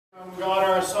God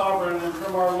our Sovereign, and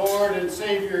from our Lord and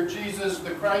Savior Jesus the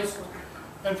Christ,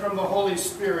 and from the Holy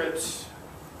Spirit.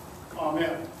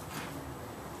 Amen.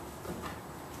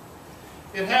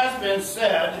 It has been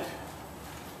said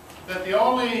that the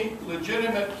only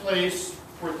legitimate place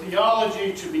for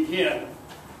theology to begin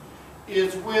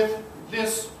is with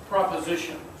this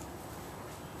proposition: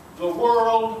 the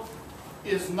world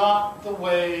is not the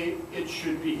way it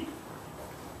should be.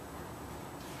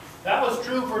 That was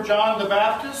true for John the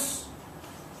Baptist,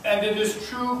 and it is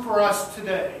true for us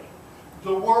today.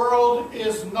 The world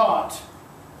is not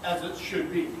as it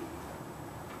should be.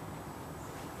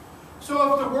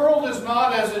 So if the world is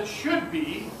not as it should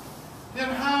be, then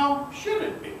how should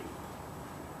it be?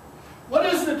 What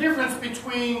is the difference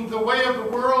between the way of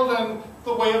the world and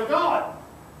the way of God?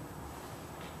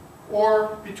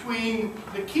 Or between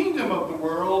the kingdom of the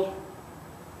world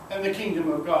and the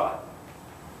kingdom of God?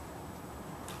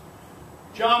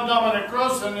 John Dominic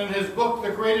Crossan, in his book,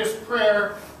 The Greatest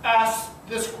Prayer, asks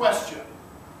this question: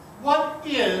 what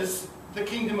is the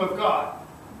kingdom of God?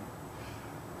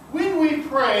 When we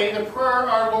pray the prayer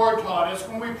our Lord taught us,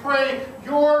 when we pray,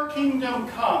 "Your kingdom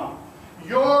come,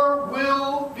 your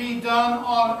will be done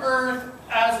on earth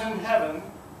as in heaven,"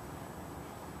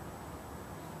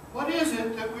 what is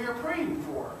it that we are praying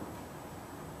for?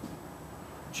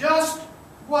 Just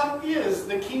what is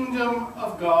the kingdom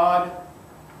of God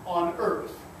on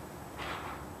earth?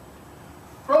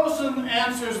 Crossan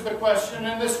answers the question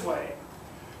in this way: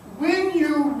 when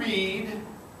you read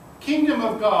kingdom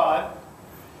of God,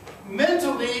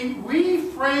 mentally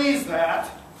rephrase that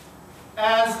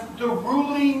as the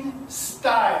ruling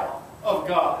style of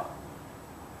God.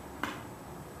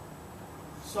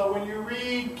 So when you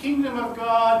read kingdom of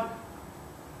God,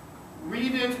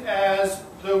 read it as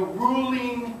the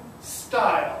ruling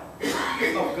style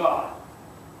of God.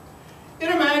 It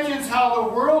imagines how the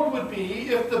world would be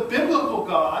if the biblical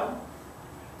God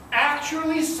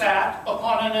actually sat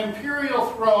upon an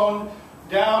imperial throne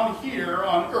down here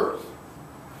on earth.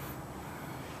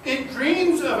 It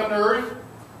dreams of an earth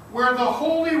where the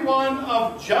Holy One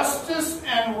of justice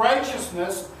and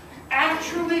righteousness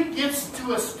actually gets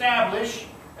to establish,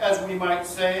 as we might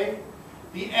say,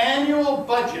 the annual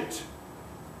budget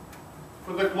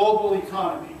for the global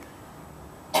economy.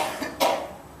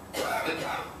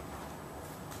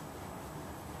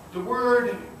 The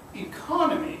word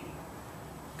economy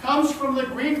comes from the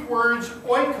Greek words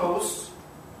oikos,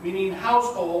 meaning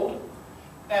household,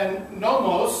 and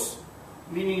nomos,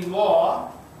 meaning law.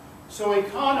 So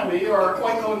economy, or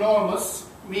oikonomos,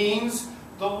 means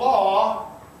the law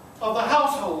of the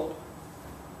household.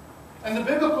 And the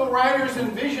biblical writers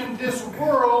envisioned this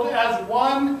world as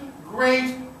one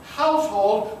great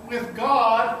household with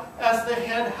God as the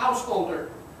head householder.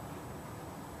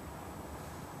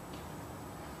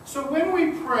 So when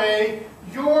we pray,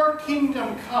 "Your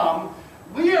kingdom come,"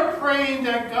 we are praying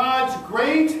that God's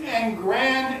great and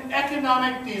grand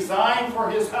economic design for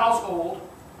His household,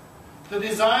 the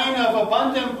design of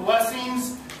abundant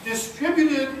blessings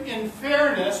distributed in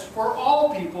fairness for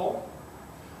all people,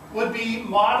 would be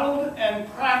modeled and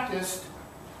practiced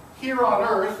here on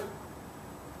earth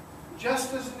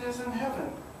just as it is in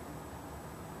heaven.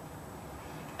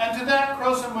 And to that,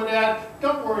 Crossan would add,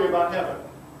 don't worry about heaven.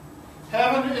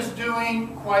 Heaven is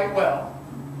doing quite well.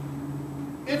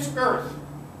 It's earth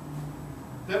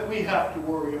that we have to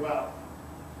worry about.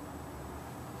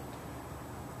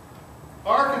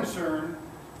 Our concern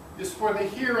is for the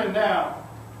here and now,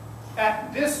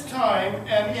 at this time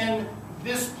and in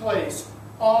this place,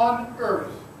 on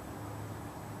earth.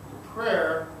 The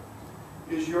prayer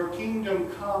is, "Your kingdom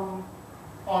come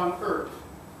on earth."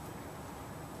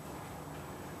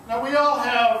 Now, we all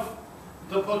have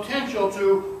the potential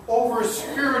to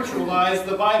over-spiritualize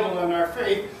the Bible and our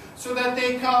faith so that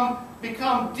they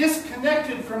become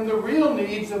disconnected from the real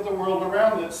needs of the world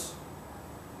around us.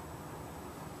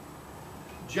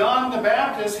 John the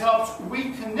Baptist helps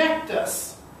reconnect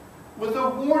us with a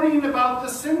warning about the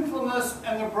sinfulness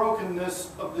and the brokenness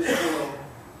of this world.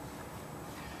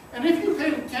 And if you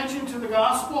paid attention to the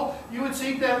gospel, you would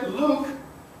see that Luke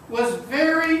was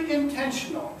very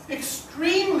intentional,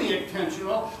 extremely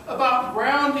intentional, about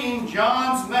grounding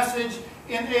John's message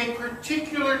in a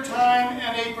particular time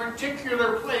and a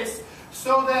particular place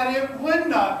so that it would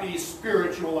not be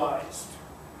spiritualized.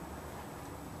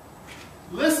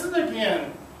 Listen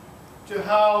again to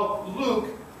how Luke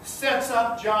sets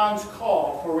up John's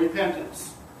call for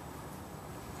repentance.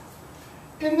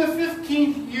 In the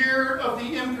 15th year of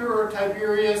the Emperor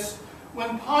Tiberius,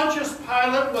 when Pontius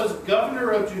Pilate was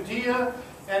governor of Judea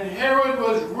and Herod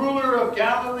was ruler of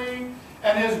Galilee,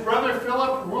 and his brother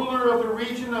Philip, ruler of the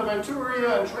region of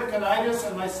Iturea and Trachonitis,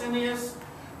 and Lysanias,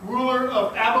 ruler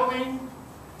of Abilene.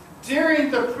 During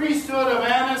the priesthood of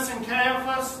Annas and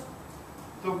Caiaphas,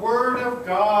 the word of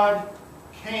God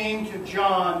came to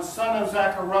John, son of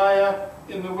Zechariah,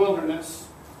 in the wilderness.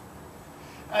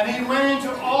 And he went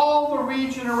into all the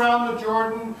region around the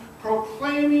Jordan,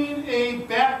 proclaiming a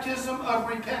baptism of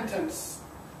repentance,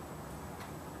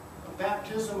 a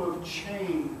baptism of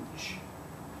change.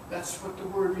 That's what the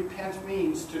word repent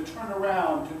means, to turn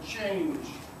around, to change,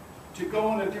 to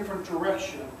go in a different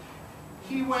direction.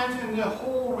 He went in the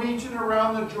whole region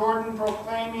around the Jordan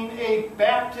proclaiming a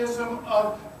baptism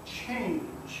of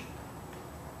change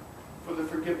for the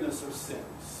forgiveness of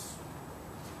sins.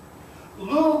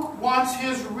 Luke wants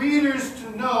his readers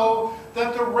to know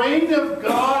that the reign of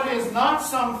God is not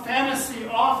some fantasy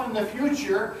off in the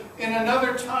future in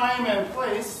another time and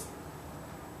place.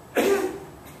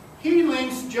 He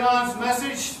links John's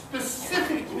message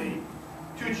specifically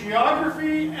to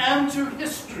geography and to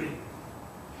history.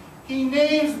 He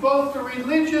names both the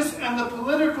religious and the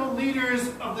political leaders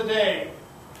of the day.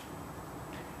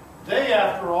 They,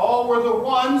 after all, were the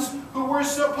ones who were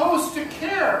supposed to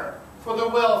care for the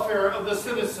welfare of the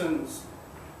citizens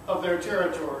of their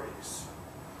territories.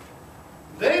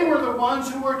 They were the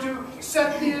ones who were to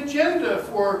set the agenda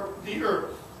for the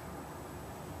earth.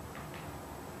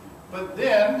 But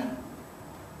then,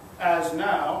 as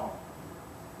now,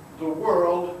 the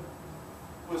world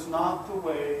was not the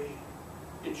way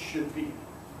it should be.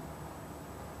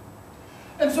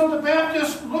 And so the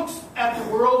Baptist looks at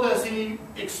the world as he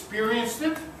experienced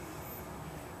it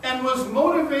and was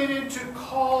motivated to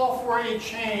call for a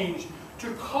change,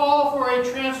 to call for a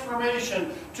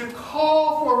transformation, to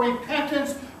call for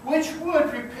repentance, which would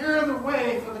prepare the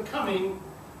way for the coming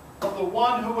of the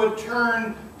one who would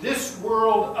turn this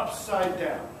world upside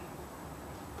down.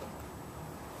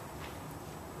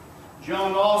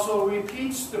 John also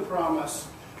repeats the promise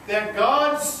that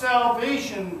God's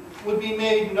salvation would be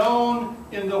made known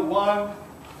in the one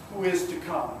who is to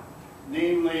come,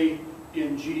 namely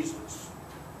in Jesus.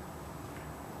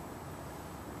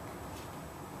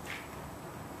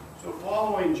 So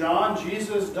following John,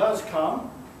 Jesus does come.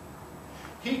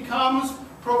 He comes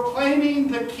proclaiming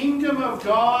the kingdom of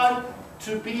God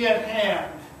to be at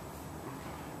hand.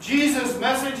 Jesus'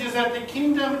 message is that the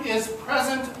kingdom is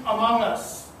present among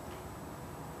us.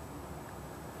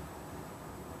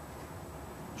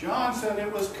 John said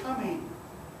it was coming.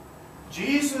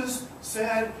 Jesus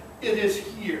said it is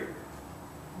here.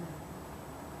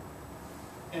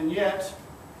 And yet,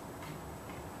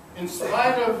 in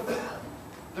spite of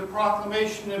the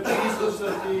proclamation of Jesus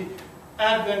of the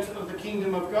advent of the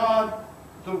kingdom of God,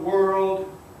 the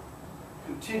world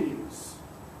continues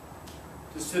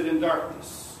to sit in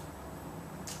darkness.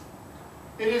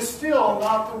 It is still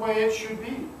not the way it should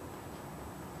be.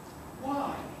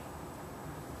 Why?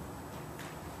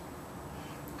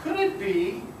 Could it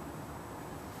be,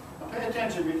 now pay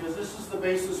attention because this is the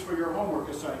basis for your homework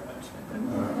assignment.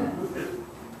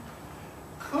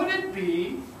 Could it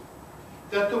be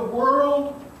that the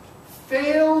world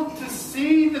failed to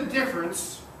see the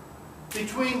difference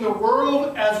between the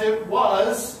world as it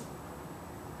was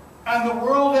and the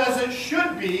world as it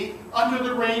should be under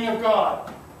the reign of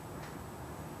God?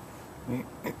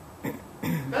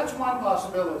 That's one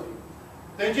possibility.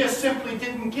 They just simply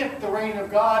didn't get the reign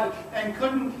of God and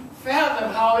couldn't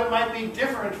fathom how it might be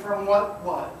different from what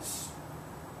was.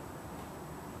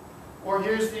 Or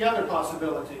here's the other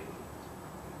possibility.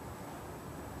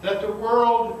 That the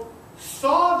world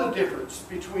saw the difference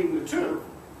between the two,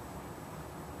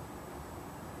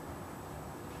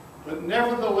 but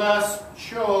nevertheless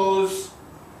chose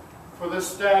for the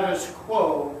status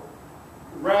quo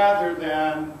rather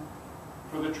than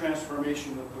for the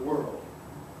transformation of the world.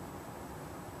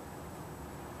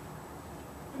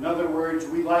 In other words,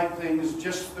 we like things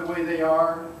just the way they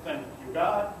are. Thank you,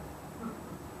 God.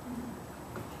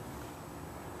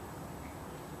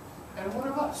 And what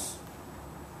of us?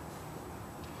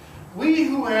 We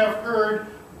who have heard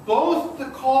both the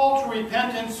call to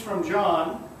repentance from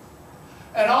John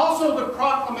and also the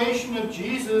proclamation of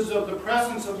Jesus of the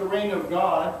presence of the reign of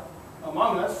God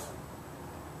among us,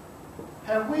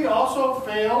 have we also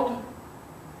failed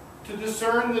to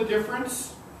discern the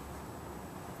difference?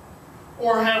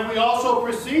 Or have we also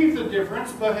perceived the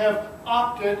difference but have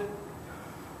opted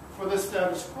for the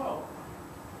status quo?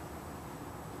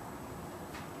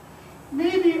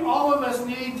 Maybe all of us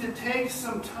need to take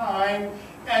some time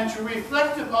and to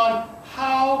reflect upon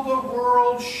how the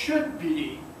world should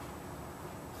be.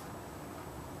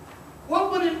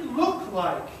 What would it look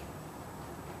like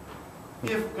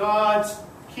if God's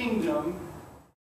kingdom